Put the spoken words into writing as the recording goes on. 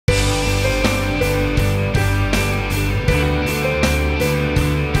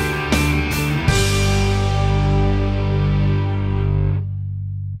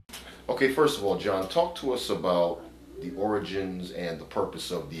Okay, first of all, John, talk to us about the origins and the purpose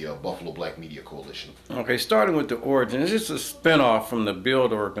of the Buffalo Black Media Coalition. Okay, starting with the origins, it's a spinoff from the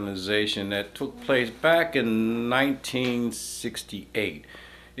BUILD organization that took place back in 1968.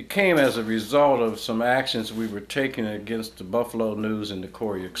 It came as a result of some actions we were taking against the Buffalo News and the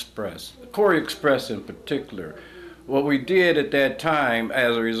Courier Express. The Courier Express in particular. What we did at that time,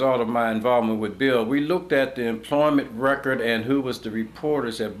 as a result of my involvement with BUILD, we looked at the employment record and who was the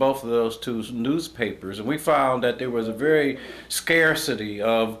reporters at both of those two newspapers, and we found that there was a very scarcity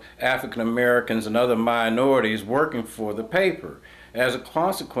of African Americans and other minorities working for the paper. As a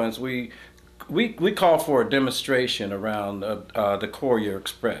consequence, we called for a demonstration around the Courier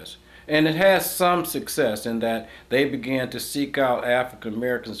Express. And it has some success in that they began to seek out African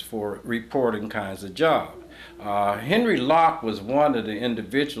Americans for reporting kinds of jobs. Henry Locke was one of the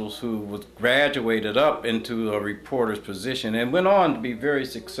individuals who was graduated up into a reporter's position and went on to be very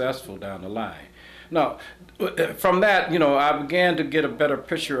successful down the line. Now, from that, I began to get a better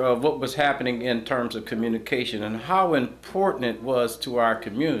picture of what was happening in terms of communication and how important it was to our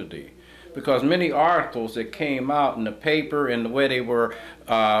community. Because many articles that came out in the paper and the way they were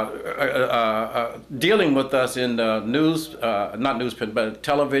dealing with us in the news, not newspaper, but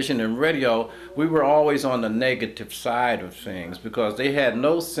television and radio, we were always on the negative side of things because they had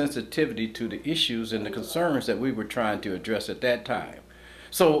no sensitivity to the issues and the concerns that we were trying to address at that time.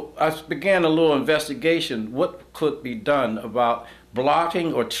 So I began a little investigation, what could be done about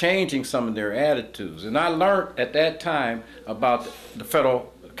blocking or changing some of their attitudes. And I learned at that time about the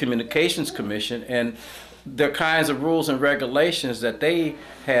Federal Communications Commission and the kinds of rules and regulations that they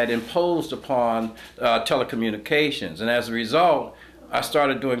had imposed upon telecommunications. And as a result, I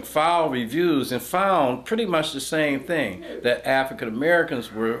started doing file reviews and found pretty much the same thing, that African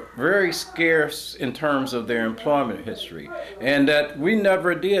Americans were very scarce in terms of their employment history, and that we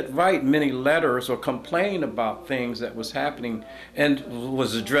never did write many letters or complain about things that was happening and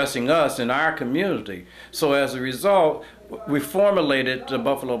was addressing us in our community. So as a result, we formulated the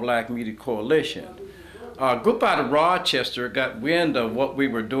Buffalo Black Media Coalition. A group out of Rochester got wind of what we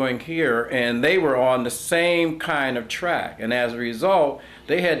were doing here, and they were on the same kind of track. And as a result,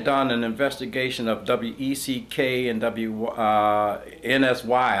 they had done an investigation of WECK and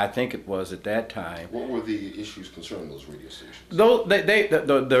NSY, I think it was at that time. What were the issues concerning those radio stations?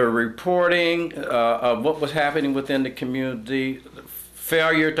 The reporting of what was happening within the community,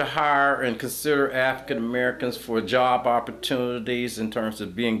 failure to hire and consider African Americans for job opportunities in terms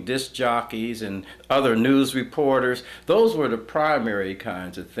of being disc jockeys and other news reporters. Those were the primary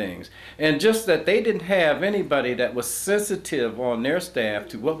kinds of things. And just that they didn't have anybody that was sensitive on their staff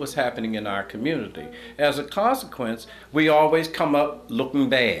to what was happening in our community. As a consequence, we always come up looking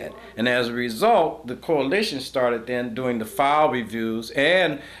bad. And as a result, the coalition started then doing the file reviews.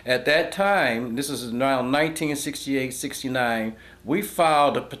 And at that time, this is around 1968-69, we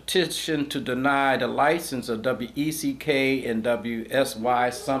filed a petition to deny the license of WECK and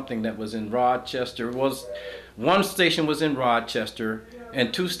WSY, something that was in Rochester. One station was in Rochester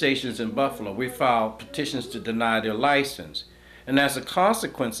and two stations in Buffalo. We filed petitions to deny their license. And as a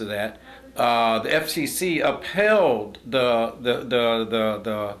consequence of that, the FCC upheld the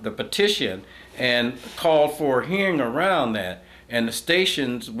petition and called for a hearing around that. And the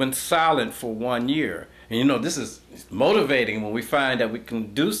stations went silent for 1 year. And this is motivating when we find that we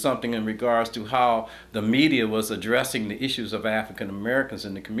can do something in regards to how the media was addressing the issues of African Americans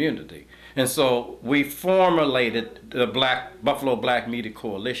in the community. And so we formulated the Buffalo Black Media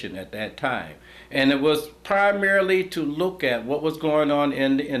Coalition at that time. And it was primarily to look at what was going on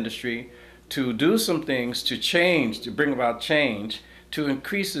in the industry, to do some things to change, to bring about change, to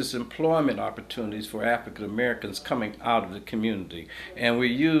increase its employment opportunities for African Americans coming out of the community. And we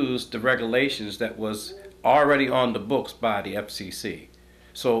used the regulations that was already on the books by the FCC.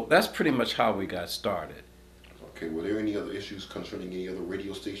 So that's pretty much how we got started. Okay, were there any other issues concerning any other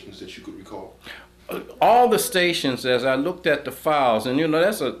radio stations that you could recall? All the stations, as I looked at the files, and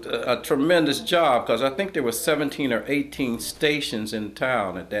that's a tremendous job, because I think there were 17 or 18 stations in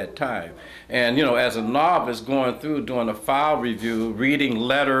town at that time. And as a novice going through doing a file review, reading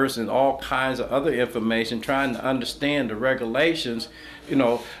letters and all kinds of other information, trying to understand the regulations,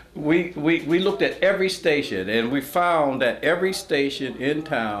 we looked at every station, and we found that every station in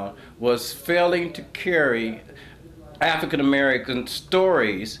town was failing to carry African American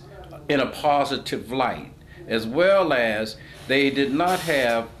stories in a positive light, as well as they did not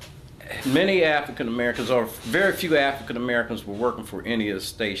have many African Americans, or very few African Americans, were working for any of the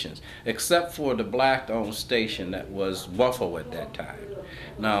stations, except for the black-owned station that was Buffalo at that time.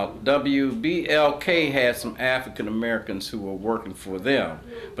 Now, WBLK had some African Americans who were working for them,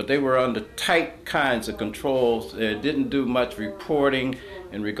 but they were under tight kinds of controls. They didn't do much reporting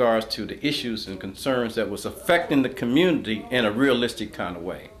in regards to the issues and concerns that was affecting the community in a realistic kind of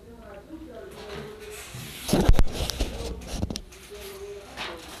way.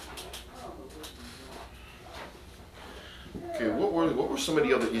 Okay, what were some of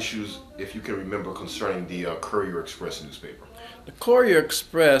the other issues, if you can remember, concerning the Courier Express newspaper? The Courier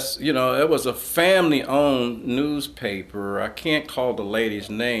Express, you know, it was a family-owned newspaper. I can't call the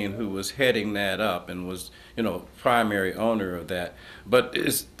lady's name who was heading that up and was, you know, primary owner of that. But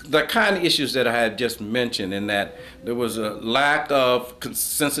it's the kind of issues that I had just mentioned, in that there was a lack of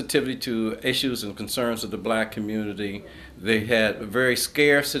sensitivity to issues and concerns of the black community. They had a very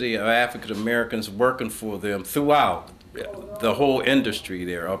scarcity of African Americans working for them throughout the whole industry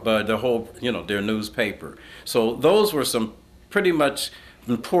there, but the whole, you know, their newspaper. So those were some pretty much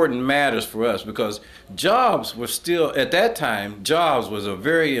important matters for us, because jobs were still, at that time, jobs was a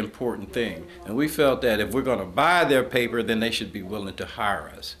very important thing. And we felt that if we're going to buy their paper, then they should be willing to hire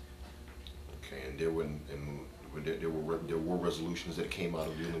us. Okay, and there were resolutions that came out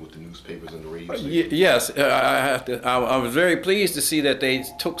of dealing with the newspapers and the radio stations? Yes, I was very pleased to see that they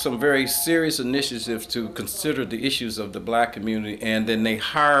took some very serious initiatives to consider the issues of the black community, and then they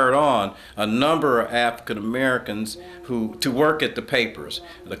hired on a number of African Americans to work at the papers,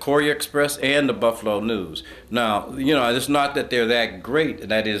 the Courier Express and the Buffalo News. Now, you know, it's not that they're that great,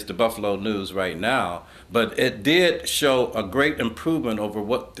 that is the Buffalo News right now, but it did show a great improvement over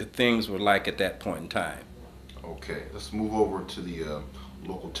what the things were like at that point in time. Okay, let's move over to the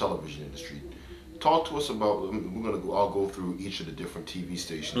local television industry. Talk to us about, I'll go through each of the different TV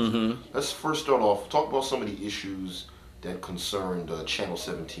stations. Mm-hmm. Let's first start off, talk about some of the issues that concerned Channel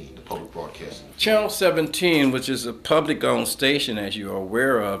 17, the public broadcasting. Channel 17, which is a public-owned station, as you're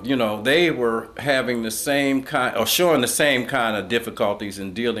aware of, you know, they were having the same kind, or showing the same kind of difficulties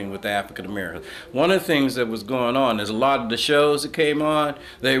in dealing with African Americans. One of the things that was going on is a lot of the shows that came on,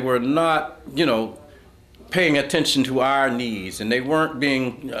 they were not, you know, paying attention to our needs, and they weren't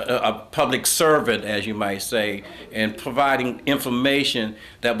being a public servant, as you might say, and providing information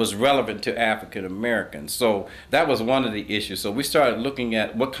that was relevant to African Americans. So that was one of the issues. So we started looking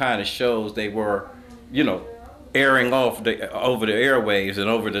at what kind of shows they were, you know, airing off over the airwaves and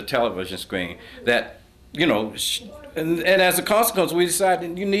over the television screen. That, you know, and as a consequence, we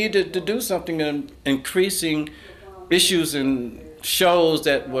decided you needed to do something in increasing issues and shows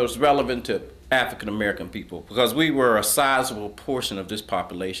that was relevant to African American people, because we were a sizable portion of this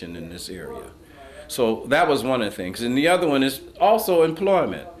population in this area. So that was one of the things. And the other one is also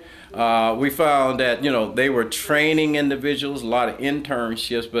employment. We found that, you know, they were training individuals, a lot of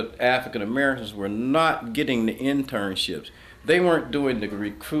internships, but African Americans were not getting the internships. They weren't doing the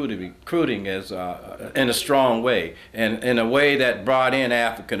recruiting as in a strong way, and in a way that brought in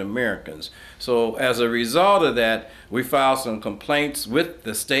African Americans. So as a result of that, we filed some complaints with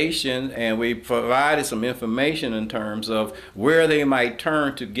the station, and we provided some information in terms of where they might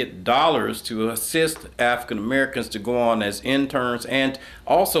turn to get dollars to assist African Americans to go on as interns, and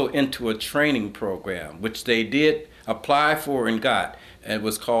also into a training program, which they did apply for and got. It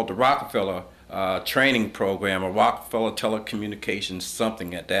was called the Rockefeller training program, or Rockefeller Telecommunications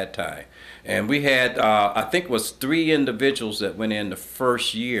something at that time. And we had, I think it was 3 individuals that went in the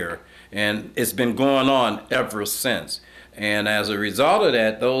first year, and it's been going on ever since. And as a result of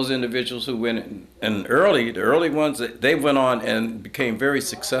that, those individuals who went in early, the early ones, they went on and became very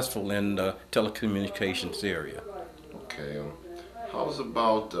successful in the telecommunications area. Okay, how's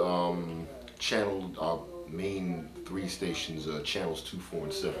about channel, main 3 stations, channels 2, 4,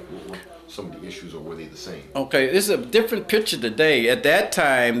 and 7? What were some of the issues, or were they the same? Okay, it's a different picture today. At that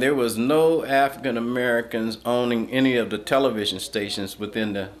time, there was no African Americans owning any of the television stations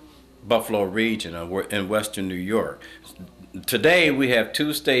within the Buffalo region or in Western New York. Today, we have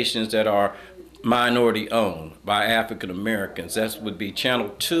 2 stations that are minority owned by African Americans. That would be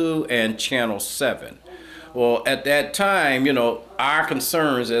Channel 2 and Channel 7. Well, at that time, you know, our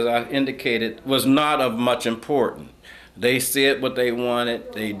concerns, as I indicated, was not of much importance. They said what they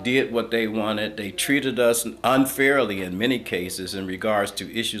wanted, they did what they wanted, they treated us unfairly in many cases in regards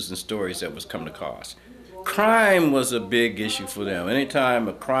to issues and stories that was coming across. Crime was a big issue for them. Anytime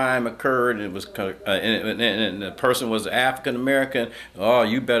a crime occurred and it was and the person was African American, oh,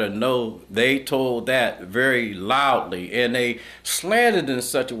 you better know, they told that very loudly, and they slanted in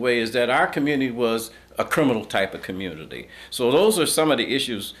such a way as that our community was a criminal type of community. So those are some of the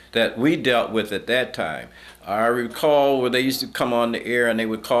issues that we dealt with at that time. I recall where they used to come on the air and they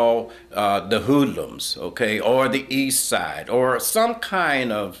would call the hoodlums, okay, or the East Side, or some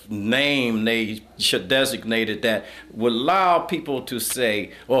kind of name they should designate it that would allow people to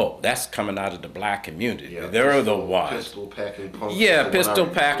say, oh, that's coming out of the black community. Yeah, They're the ones. Pistol packing punks. Yeah, pistol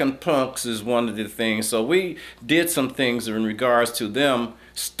packing punks is one of the things. So we did some things in regards to them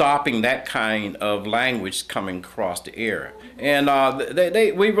stopping that kind of language coming across the air. And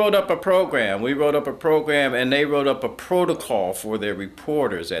we wrote up a program. We wrote up a program, and they wrote up a protocol for their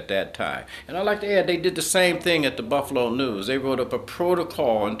reporters at that time. And I'd like to add, they did the same thing at the Buffalo News. They wrote up a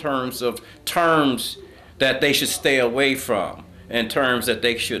protocol in terms of terms that they should stay away from, and terms that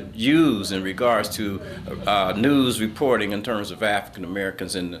they should use in regards to news reporting in terms of African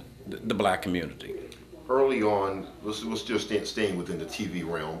Americans in the black community. Early on, let's just staying within the TV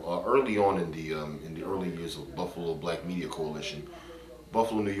realm. Early on in the early years of Buffalo Black Media Coalition,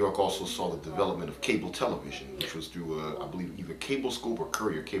 Buffalo, New York also saw the development of cable television, which was through, I believe, either Cable Scope or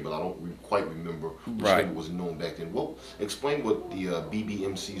Courier Cable. I don't quite remember which label was known back then. Explain what the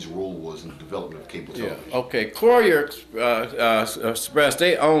BBMC's role was in the development of cable television. Yeah. Okay, Courier Express,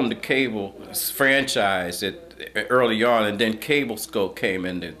 they owned the cable franchise early on, and then Cable Scope came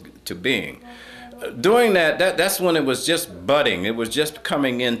into being. Doing that's when it was just budding. It was just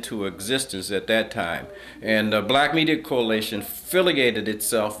coming into existence at that time. And the Black Media Coalition affiliated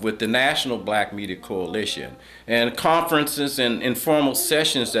itself with the National Black Media Coalition. And conferences and informal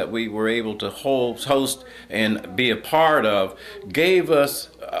sessions that we were able to host and be a part of gave us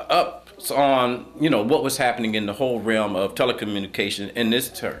on, what was happening in the whole realm of telecommunication in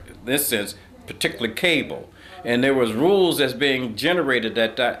this sense, particularly cable. And there was rules that's being generated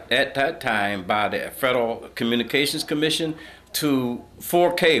at that time by the Federal Communications Commission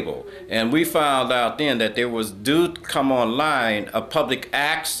for cable. And we found out then that there was due to come online a public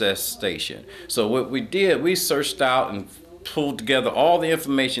access station. So what we did, we searched out and pulled together all the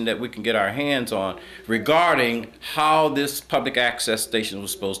information that we can get our hands on regarding how this public access station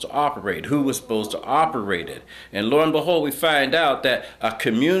was supposed to operate, who was supposed to operate it. And lo and behold, we find out that a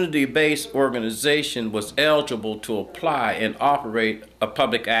community-based organization was eligible to apply and operate a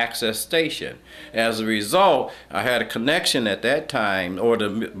public access station. As a result, I had a connection at that time, or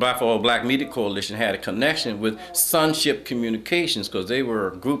the Buffalo Black Media Coalition had a connection with Sonship Communications, because they were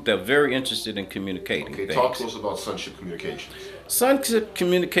a group that was very interested in communicating things. Talk to us about Sonship Communications. Sonship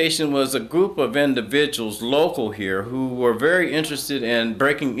Communication was a group of individuals local here who were very interested in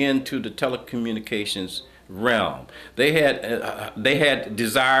breaking into the telecommunications realm. They had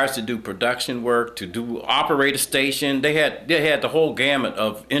desires to do production work, to operate a station. They had the whole gamut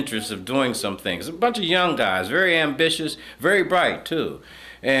of interests of doing some things. A bunch of young guys, very ambitious, very bright too.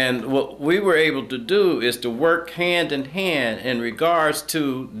 And what we were able to do is to work hand in hand in regards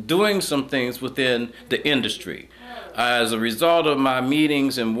to doing some things within the industry. As a result of my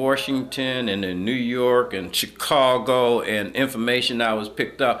meetings in Washington and in New York and Chicago and information I was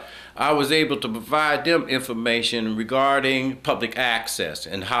picked up, I was able to provide them information regarding public access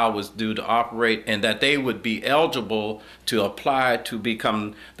and how it was due to operate, and that they would be eligible to apply to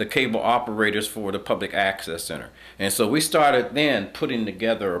become the cable operators for the public access center. And so we started then putting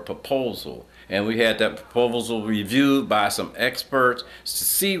together a proposal, and we had that proposal reviewed by some experts to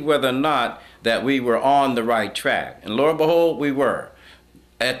see whether or not that we were on the right track. And lo and behold, we were.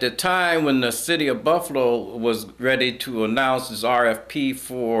 At the time when the city of Buffalo was ready to announce its RFP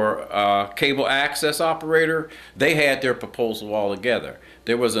for cable access operator, they had their proposal all together.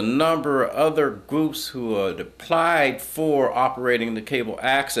 There was a number of other groups who had applied for operating the cable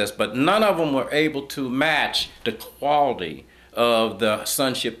access, but none of them were able to match the quality of the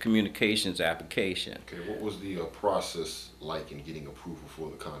Sonship Communications application. Okay, what was the process like in getting approval for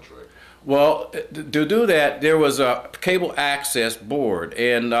the contract? Well, to do that, there was a cable access board,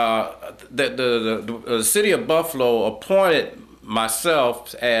 and the city of Buffalo appointed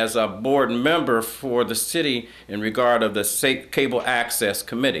myself as a board member for the city in regard of the cable access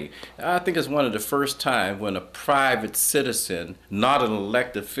committee. I think it's one of the first times when a private citizen, not an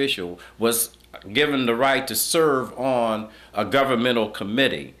elected official, was given the right to serve on a governmental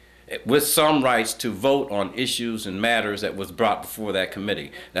committee with some rights to vote on issues and matters that was brought before that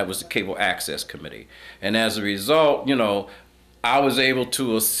committee. That was the Cable Access Committee. And as a result, I was able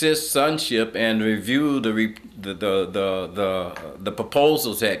to assist Sonship and review the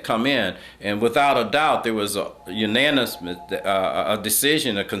proposals that had come in. And without a doubt, there was a unanimous a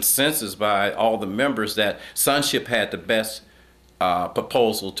decision, a consensus by all the members that Sonship had the best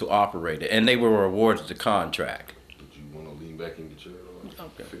proposal to operate it, and they were awarded the contract. Did you want to lean back in the chair?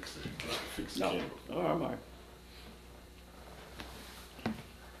 Okay. Fix the No. camera. All right.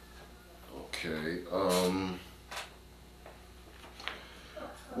 Okay.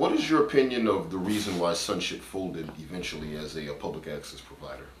 What is your opinion of the reason why Sunship folded eventually as a public access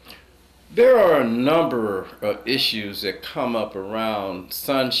provider? There are a number of issues that come up around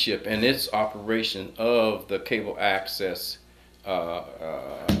Sunship and its operation of the cable access uh,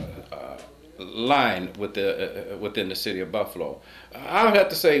 uh, line within the city of Buffalo. I would have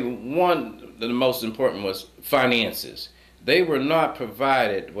to say one of the most important was finances. They were not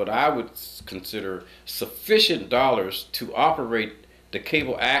provided what I would consider sufficient dollars to operate the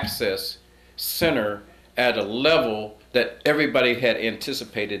cable access center at a level that everybody had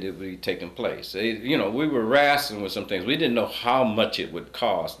anticipated it would be taking place. We were wrestling with some things. We didn't know how much it would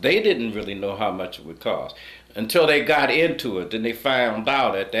cost. They didn't really know how much it would cost until they got into it. Then they found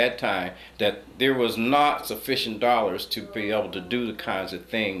out at that time that there was not sufficient dollars to be able to do the kinds of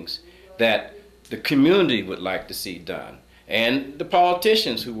things that the community would like to see done, and the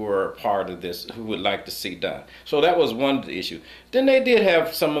politicians who were a part of this who would like to see done. So that was one issue. Then they did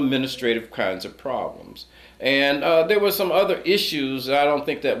have some administrative kinds of problems. And there were some other issues I don't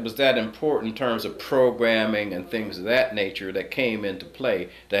think that was that important in terms of programming and things of that nature that came into play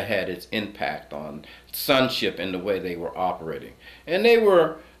that had its impact on Sunship and the way they were operating. And they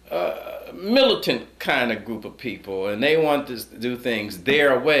were a militant kind of group of people, and they wanted to do things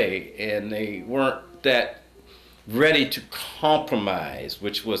their way, and they weren't that ready to compromise,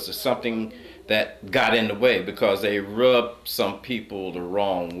 which was something that got in the way because they rubbed some people the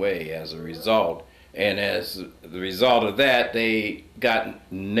wrong way as a result. And as the result of that, they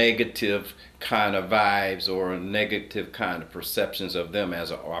got negative kind of vibes or negative kind of perceptions of them as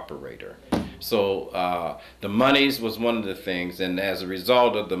an operator. So the monies was one of the things, and as a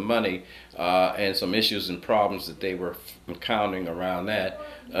result of the money and some issues and problems that they were encountering around that,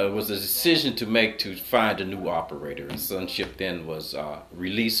 was a decision to make to find a new operator. And Sunship then was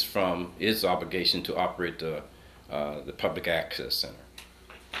released from its obligation to operate the public access center.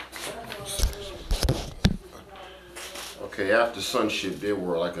 Okay, after Sunship, there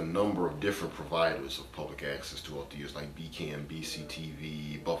were like a number of different providers of public access throughout the years, like BCAM,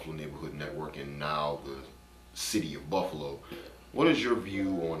 BCTV, Buffalo Neighborhood Network, and now the City of Buffalo. What is your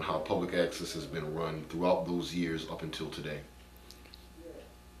view on how public access has been run throughout those years up until today?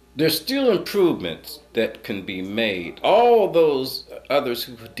 There's still improvements that can be made. All those others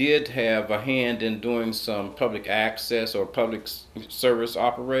who did have a hand in doing some public access or public service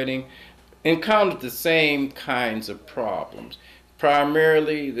operating encountered the same kinds of problems.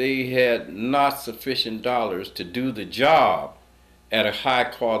 Primarily, they had not sufficient dollars to do the job at a high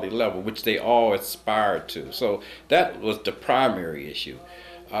quality level, which they all aspired to. So that was the primary issue.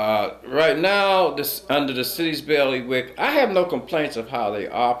 Right now, under the city's bailiwick, I have no complaints of how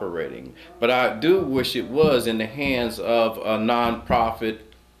they're operating, but I do wish it was in the hands of a nonprofit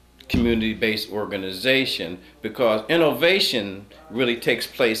community-based organization, because innovation really takes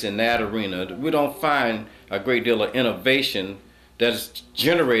place in that arena. We don't find a great deal of innovation that is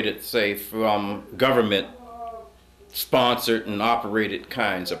generated, say, from government sponsored and operated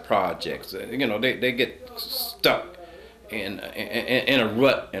kinds of projects. They get stuck in a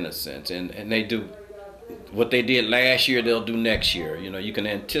rut, in a sense, and they do what they did last year, they'll do next year. You can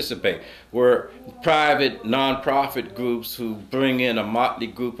anticipate. Where private nonprofit groups who bring in a motley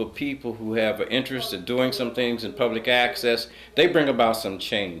group of people who have an interest in doing some things in public access, they bring about some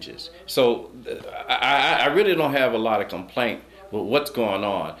changes. So I really don't have a lot of complaint with what's going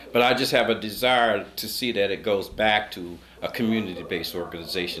on, but I just have a desire to see that it goes back to a community-based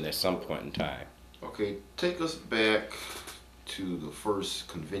organization at some point in time. Okay, take us back to the first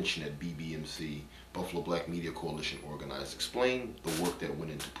convention at BBMC, Buffalo Black Media Coalition organized. Explain the work that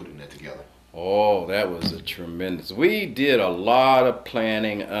went into putting that together. Oh, that was a tremendous. We did a lot of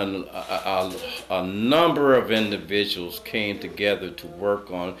planning, and a number of individuals came together to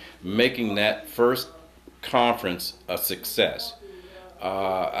work on making that first conference a success.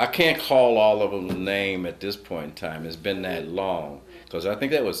 I can't call all of them name at this point in time. It's been that long, because I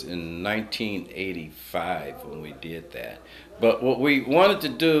think that was in 1985 when we did that. But what we wanted to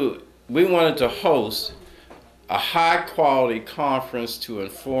do, we wanted to host a high-quality conference to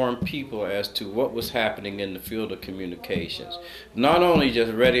inform people as to what was happening in the field of communications. Not only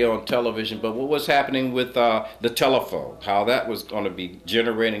just radio and television, but what was happening with the telephone, how that was going to be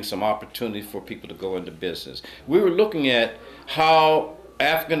generating some opportunity for people to go into business. We were looking at how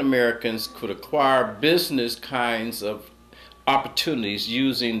African Americans could acquire business kinds of opportunities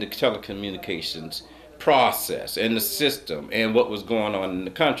using the telecommunications process and the system and what was going on in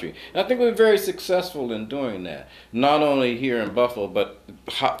the country. And I think we were very successful in doing that, not only here in Buffalo, but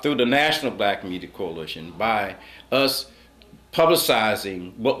through the National Black Media Coalition. By us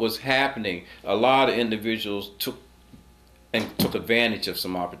publicizing what was happening, a lot of individuals took advantage of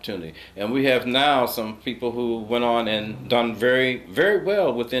some opportunity. And we have now some people who went on and done very, very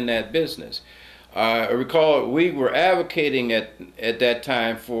well within that business. I recall we were advocating at that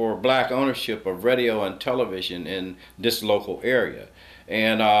time for black ownership of radio and television in this local area.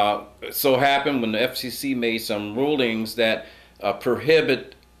 And so happened when the FCC made some rulings that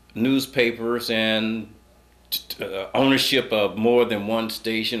prohibit newspapers and ownership of more than one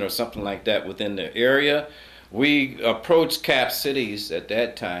station or something like that within the area, we approached Cap Cities at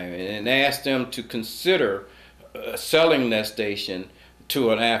that time and asked them to consider selling that station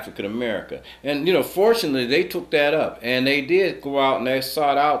to an African American. And fortunately they took that up, and they did go out and they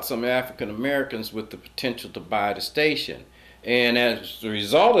sought out some African Americans with the potential to buy the station. And as a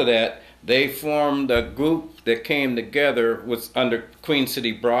result of that, they formed a group that came together with under Queen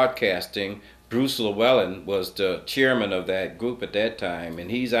City Broadcasting. Bruce Llewellyn was the chairman of that group at that time, and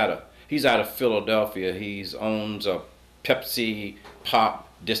he's out of Philadelphia. He owns a Pepsi pop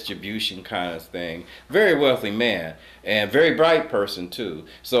distribution kind of thing. Very wealthy man and very bright person too.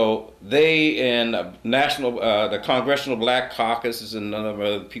 So they and the Congressional Black Caucus and a number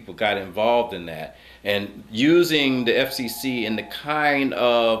of other people got involved in that, and using the FCC and the kind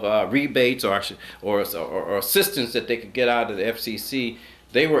of rebates or assistance that they could get out of the FCC,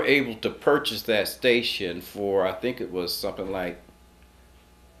 they were able to purchase that station for, I think it was something like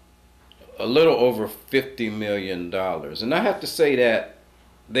a little over $50 million. And I have to say that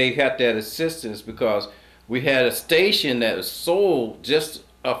they had that assistance because we had a station that was sold just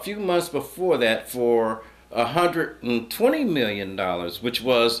a few months before that for $120 million, which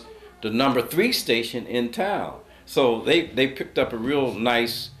was the number 3 station in town. So they picked up a real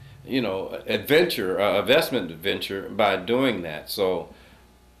nice, investment adventure by doing that. So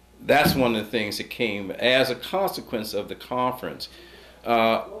that's one of the things that came as a consequence of the conference.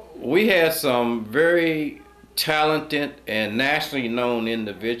 We had some very talented and nationally known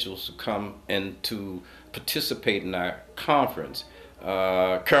individuals who come and to participate in our conference.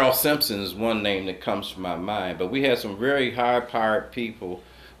 Carol Simpson is one name that comes to my mind, but we had some very high-powered people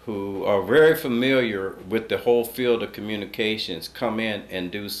who are very familiar with the whole field of communications come in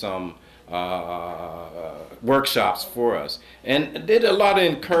and do some workshops for us, and did a lot of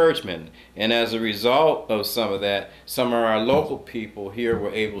encouragement. And as a result of some of that, some of our local people here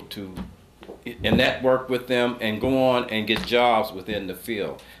were able to network with them and go on and get jobs within the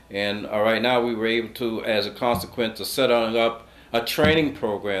field. And right now we were able to, as a consequence of setting up a training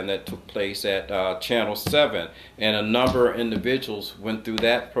program that took place at Channel 7, and a number of individuals went through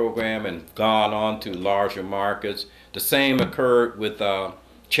that program and gone on to larger markets. The same occurred with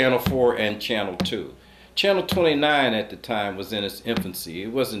Channel 4 and Channel 2. Channel 29 at the time was in its infancy.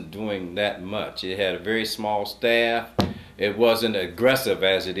 It wasn't doing that much. It had a very small staff. It wasn't aggressive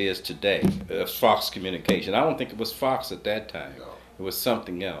as it is today. Fox Communication. I don't think it was Fox at that time. It was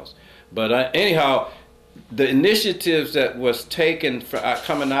something else. But anyhow, the initiatives that was taken for,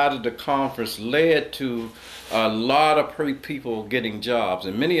 coming out of the conference led to a lot of people getting jobs,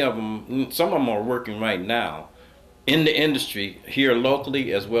 and many of them, some of them are working right now in the industry here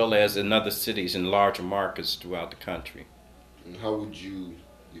locally as well as in other cities and larger markets throughout the country. And how would you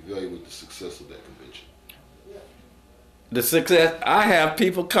evaluate the success of that convention? The success, I have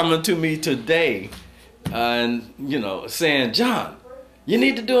people coming to me today and saying, John, you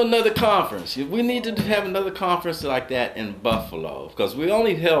need to do another conference. We need to have another conference like that in Buffalo, because we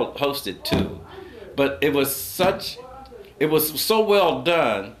only hosted 2, but it was so well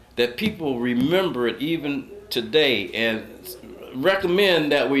done that people remember it even today and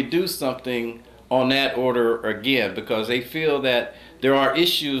recommend that we do something on that order again, because they feel that there are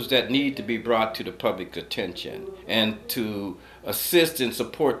issues that need to be brought to the public attention, and to assist and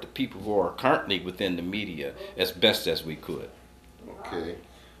support the people who are currently within the media as best as we could. Okay.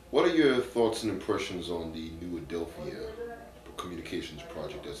 What are your thoughts and impressions on the New Adelphia communications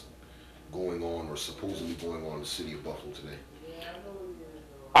project that's going on or supposedly going on in the city of Buffalo today?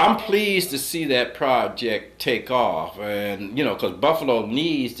 I'm pleased to see that project take off, and because Buffalo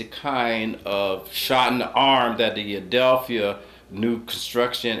needs the kind of shot in the arm that the Adelphia new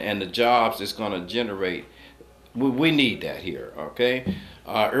construction and the jobs it's going to generate. We need that here, okay?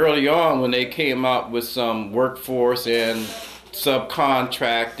 Early on, when they came out with some workforce and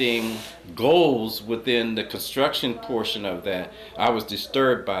subcontracting goals within the construction portion of that, I was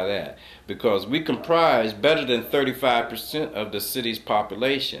disturbed by that because we comprise better than 35% of the city's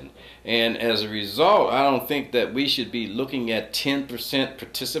population. And as a result, I don't think that we should be looking at 10%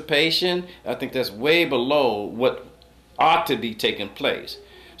 participation. I think that's way below what ought to be taking place.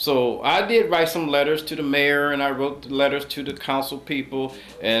 So I did write some letters to the mayor, and I wrote letters to the council people,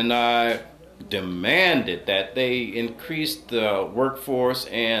 and I demanded that they increase the workforce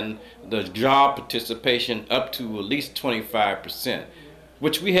and the job participation up to at least 25%,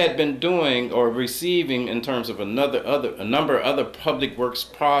 which we had been doing or receiving in terms of a number of other public works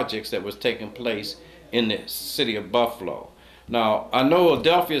projects that was taking place in the city of Buffalo. Now, I know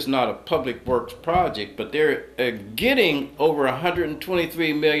Adelphia is not a public works project, but they're getting over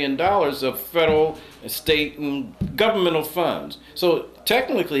 $123 million of federal, state, and governmental funds. So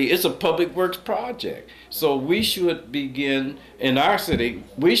technically, it's a public works project. So we should begin, in our city,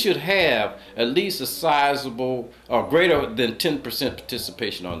 we should have at least a sizable or greater than 10%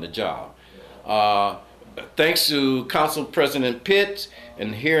 participation on the job. Thanks to Council President Pitts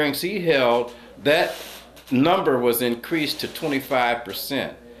and hearings he held, that number was increased to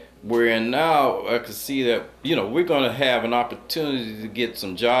 25%, wherein now I can see that, you know, we're going to have an opportunity to get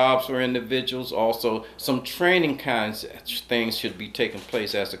some jobs for individuals. Also, some training kinds of things should be taking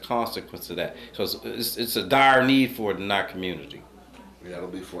place as a consequence of that, because it's a dire need for it in our community. And that'll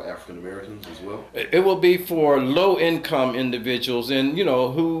be for African Americans as well? It will be for low-income individuals, and, you know,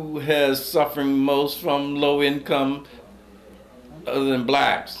 who has suffering most from low income other than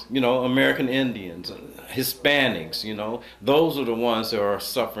blacks, you know, American Indians, Hispanics, you know, those are the ones that are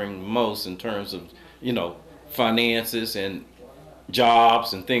suffering most in terms of, you know, finances and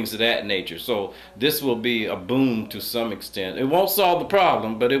jobs and things of that nature. So this will be a boom to some extent. It won't solve the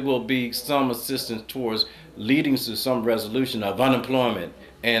problem, but it will be some assistance towards leading to some resolution of unemployment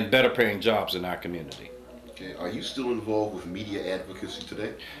and better paying jobs in our community. Okay. Are you still involved with media advocacy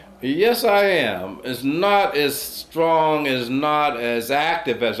today? Yes, I am. It's not as strong, it's not as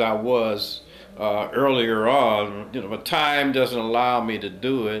active as I was earlier on. You know, but time doesn't allow me to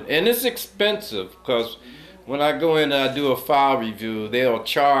do it, and it's expensive because when I go in and I do a file review, they'll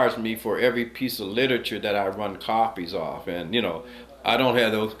charge me for every piece of literature that I run copies off, and you know, I don't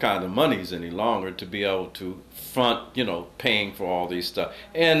have those kind of monies any longer to be able to front, you know, paying for all these stuff.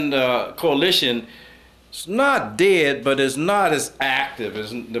 And coalition, it's not dead, but it's not as active.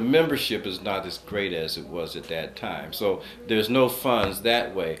 The membership is not as great as it was at that time. So there's no funds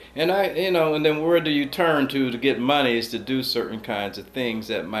that way. And you know, and then where do you turn to get monies to do certain kinds of things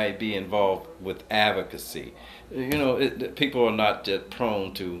that might be involved with advocacy? You know, people are not that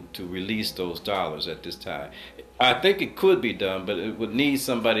prone to release those dollars at this time. I think it could be done, but it would need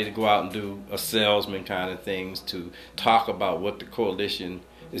somebody to go out and do a salesman kind of things to talk about what the coalition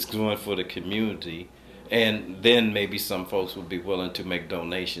is doing for the community. And then maybe some folks would be willing to make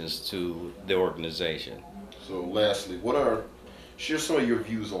donations to the organization. So lastly, share some of your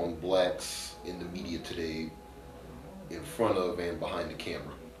views on blacks in the media today, in front of and behind the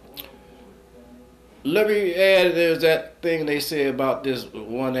camera. Let me add, there's that thing they say about this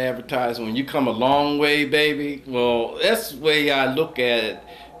one advertisement, when you come a long way, baby. Well, that's the way I look at it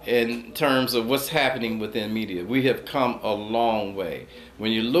in terms of what's happening within media. We have come a long way.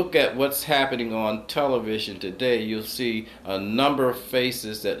 When you look at what's happening on television today, you'll see a number of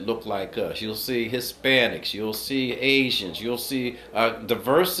faces that look like us. You'll see Hispanics, you'll see Asians, you'll see a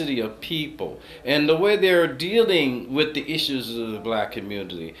diversity of people. And the way they're dealing with the issues of the black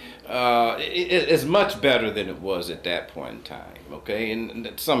community is much better than it was at that point in time, okay,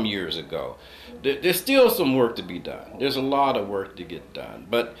 and some years ago. There's still some work to be done. There's a lot of work to get done.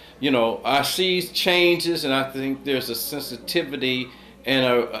 But, you know, I see changes, and I think there's a sensitivity and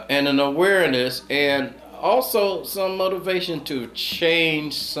an awareness, and also some motivation to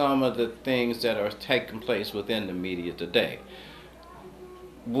change some of the things that are taking place within the media today.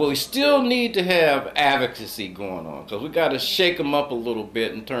 We still need to have advocacy going on, because we got to shake them up a little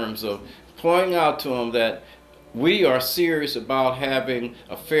bit in terms of pointing out to them that we are serious about having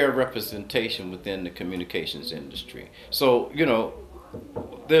a fair representation within the communications industry. So, you know,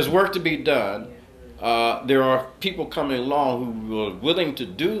 there's work to be done. There are people coming along who are willing to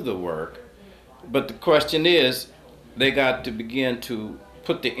do the work, but the question is, they got to begin to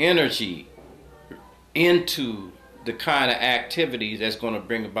put the energy into the kind of activities that's going to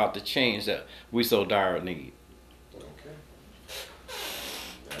bring about the change that we so dire need. Okay.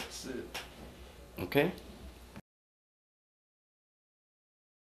 That's it. Okay?